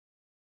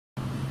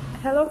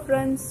Hello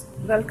friends,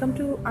 welcome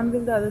to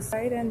Unveil the Other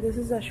Side, and this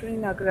is Ashwini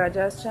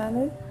Nagaraja's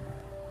channel.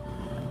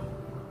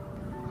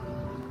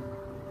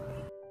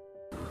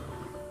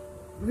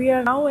 We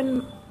are now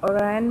in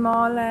Orion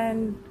Mall,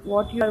 and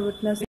what you are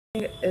witnessing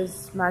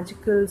is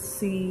magical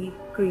sea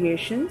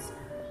creations,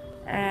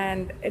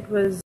 and it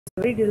was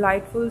a very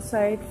delightful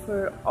sight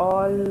for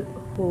all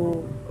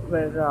who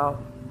were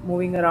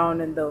moving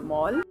around in the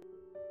mall.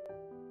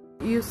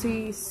 You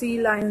see sea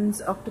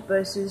lions,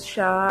 octopuses,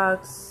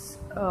 sharks,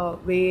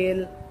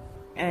 whale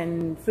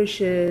and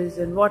fishes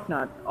and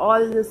whatnot.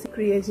 All the sea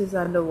creatures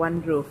under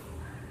one roof.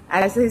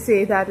 As I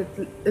say that,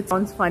 it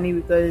sounds funny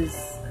because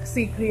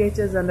sea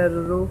creatures under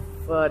a roof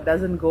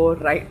doesn't go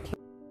right.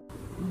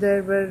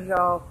 There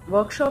were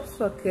workshops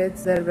for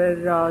kids. There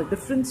were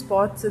different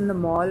spots in the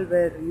mall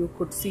where you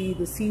could see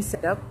the sea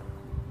setup.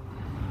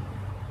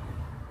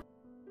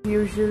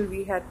 Usual,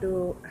 we had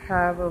to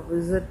have a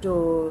visit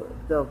to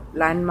the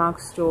landmark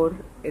store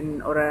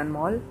in Orion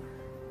Mall,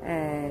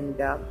 and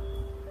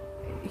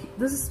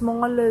this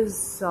mall is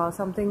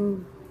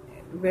something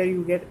where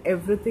you get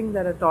everything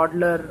that a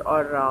toddler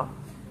or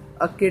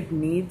a kid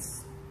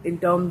needs in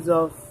terms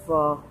of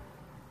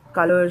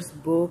colors,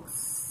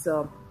 books,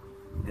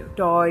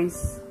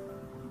 toys,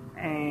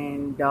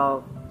 and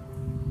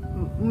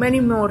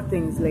many more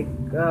things. Like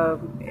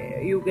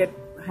you get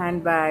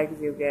handbags,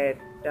 you get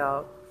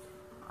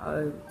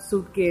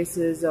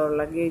suitcases or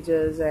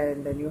luggages,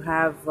 and then you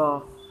have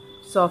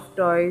soft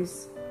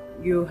toys,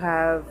 you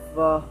have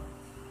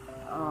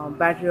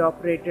battery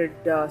operated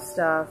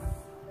stuff.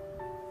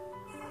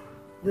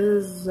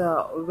 This is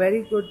a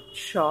very good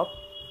shop.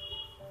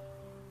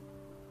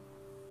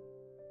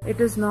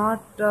 It is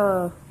not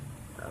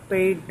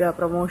paid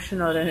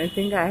promotion or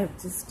anything. I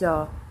have just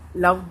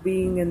loved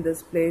being in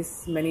this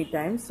place many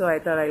times, so I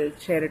thought I'll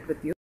share it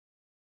with you.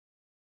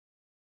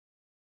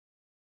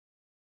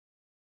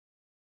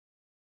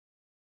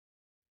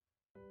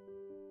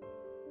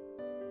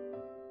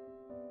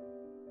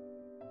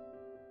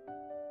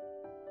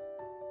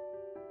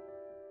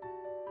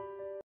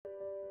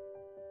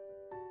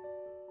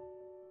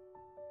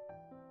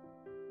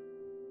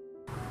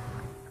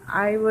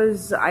 I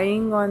was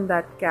eyeing on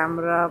that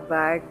camera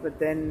bag, but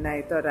then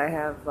I thought I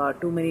have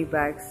too many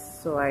bags,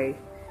 so I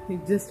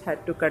just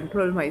had to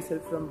control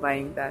myself from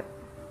buying that.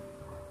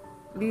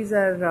 These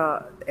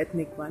are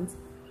ethnic ones,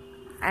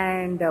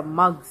 and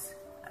mugs.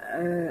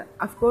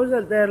 Of course,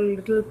 they're a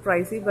little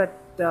pricey, but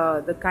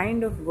the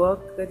kind of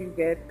work that you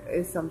get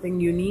is something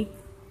unique.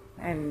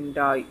 And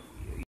thanks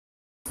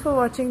for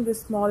watching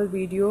this small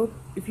video.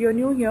 If you're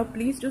new here,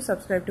 please do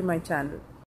subscribe to my channel.